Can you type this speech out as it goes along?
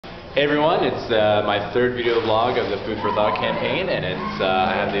Hey everyone, it's my third video blog of the Food for Thought campaign, and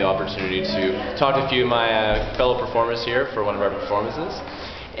I have the opportunity to talk to a few of my fellow performers here for one of our performances.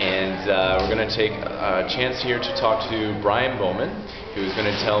 And we're going to take a chance here to talk to Brian Bowman, who's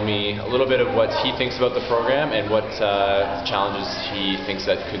going to tell me a little bit of what he thinks about the program and what challenges he thinks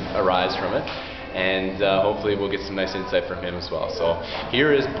that could arise from it. And hopefully we'll get some nice insight from him as well. So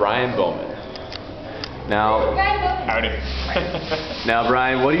here is Brian Bowman. Now, howdy. Now,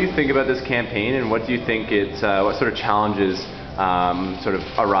 Brian, what do you think about this campaign, and what do you think what sort of challenges sort of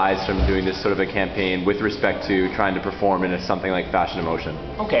arise from doing this sort of a campaign with respect to trying to perform in something like Fashion in Motion?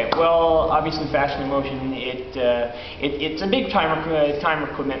 Okay, well, obviously Fashion in Motion, it's a big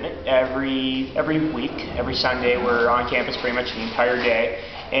time commitment. Every week, every Sunday, we're on campus pretty much the entire day,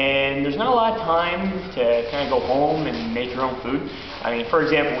 and there's not a lot of time to kind of go home and make your own food. I mean, for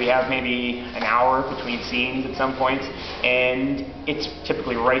example, we have maybe an hour between scenes at some points, and it's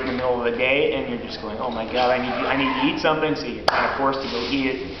typically right in the middle of the day, and you're just going, oh my god, I need to eat something, so you're kind of forced to go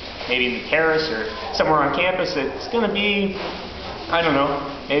eat it maybe in the terrace or somewhere on campus. It's going to be, I don't know,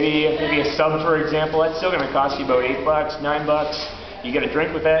 maybe a sub, for example. That's still going to cost you about $8, $9. You get a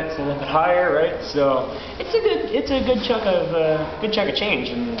drink with that, it's a little bit higher, right? So it's a good chunk of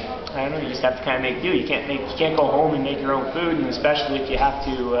change, and I don't know, you just have to kind of make do. You can't go home and make your own food, and especially if you have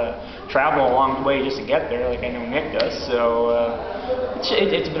to travel along the way just to get there, like I know Nick does. So it's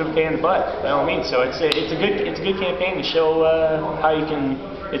a bit of a pain in the butt, by all means. So it's a good campaign to show how you can.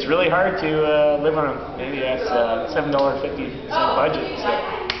 It's really hard to live on maybe that's $7.50 budget. So.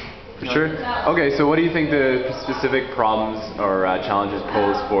 For sure. Okay, so what do you think the specific problems or challenges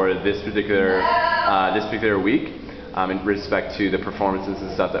pose for this particular week in respect to the performances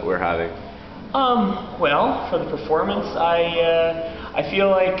and stuff that we're having? Well, for the performance, I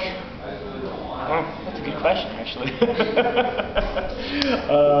feel like, well, that's a good question actually.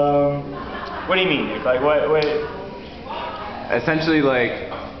 What do you mean, Nick? Like what? Essentially,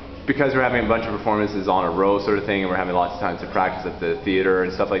 like, because we're having a bunch of performances on a row sort of thing, and we're having lots of time to practice at the theater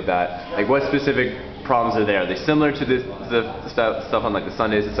and stuff like that, like what specific problems are there? Are they similar to the stuff on like the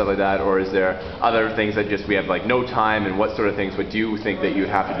Sundays and stuff like that, or is there other things that just we have like no time, and what sort of things would you think that you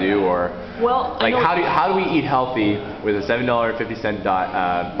have to do, or well, like how do we eat healthy with a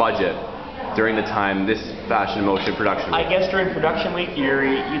 $7.50 budget during the time this Fashion in Motion production week? I guess during production week,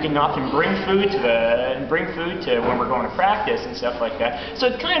 you can often bring food to when we're going to practice and stuff like that. So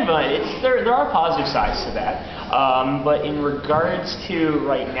it's kind of there are positive sides to that. But in regards to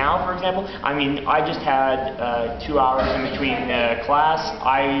right now, for example, I mean, I just had 2 hours in between class.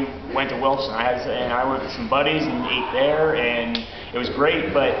 I went to Wilson. I went with some buddies and ate there, and it was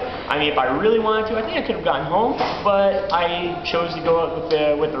great. But I mean, if I really wanted to, I think I could have gotten home. But I chose to go out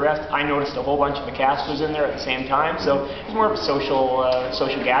with the rest. I noticed a whole bunch of the cast was in there at the same time, so it's more of a social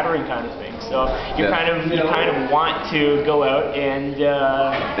gathering kind of thing. So you kind of want to go out and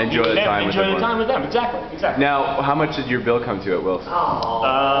enjoy the time with them. Exactly. Now, how much did your bill come to at Wilson?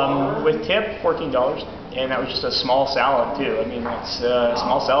 With tip, $14, and that was just a small salad too. I mean, that's a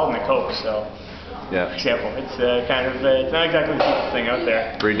small salad and a Coke. So. Yeah. For example, it's it's not exactly the cheapest thing out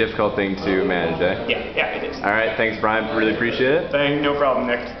there. Pretty difficult thing to manage, eh? Yeah, it is. All right, thanks, Brian. Really appreciate it. No problem,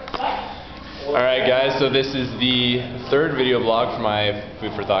 Nick. All right, guys. So this is the third video blog for my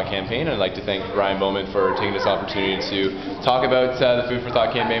Food for Thought campaign. I'd like to thank Brian Bowman for taking this opportunity to talk about the Food for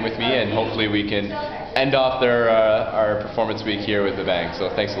Thought campaign with me, and hopefully we can end off our performance week here with a bang. So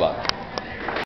thanks a lot.